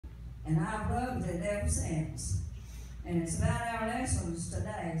and I've loved it ever since. And it's about our lessons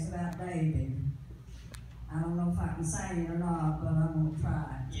today. It's about David. I don't know if I can sing it or not, but I'm going to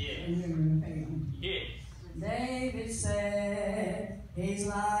try it. Yes. And you're going to him. Yes. David said, he's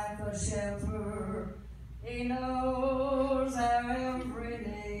like a shepherd. He knows our every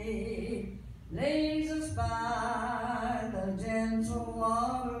need. Leads us by the gentle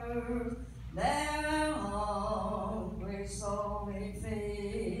waters. There our hungry soul we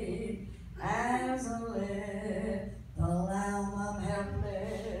feed. As a little lamb I'm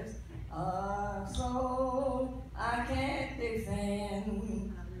helpless. So I can't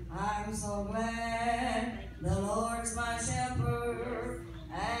defend. I'm so glad the Lord's my shepherd,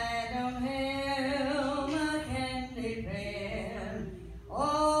 and on him I can depend.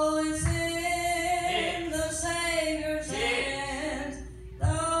 Oh, it's in the Savior's hands,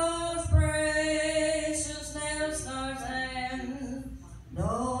 those precious nail-scarred hands,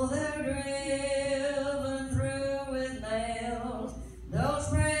 though they're driven through with nails, those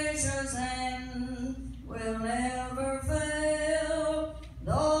precious hands will never fail.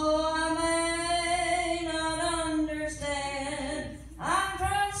 Though I may not understand, I'm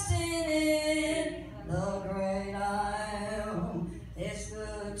trusting in the great I am. It's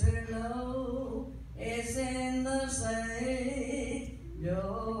good to know it's in the Savior's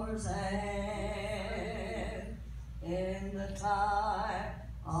hand. In the time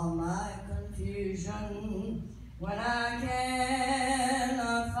of my confusion, when I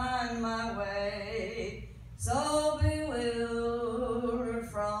cannot find my way, so bewildered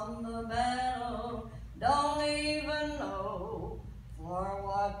from the battle, don't even know for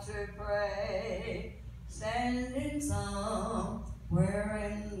what to pray, standing somewhere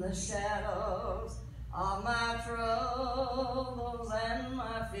in the shadows of my troubles and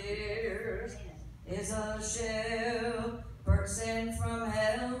my fears, is a shepherd sent from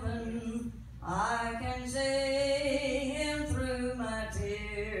heaven. I can see him through my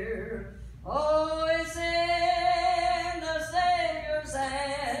tears. Oh, it's in the Savior's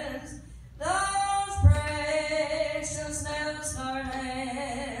hands, those precious nail-scarred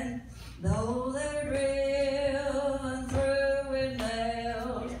hands, though they're driven through with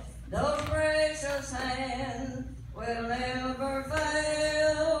nails, those precious hands will never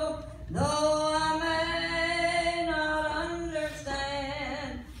fail. Though I may not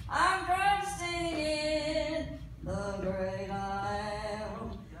understand, I'm trusting in the great I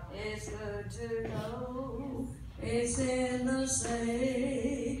am. It's good to know it's in the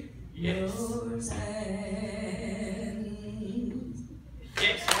Savior's hand.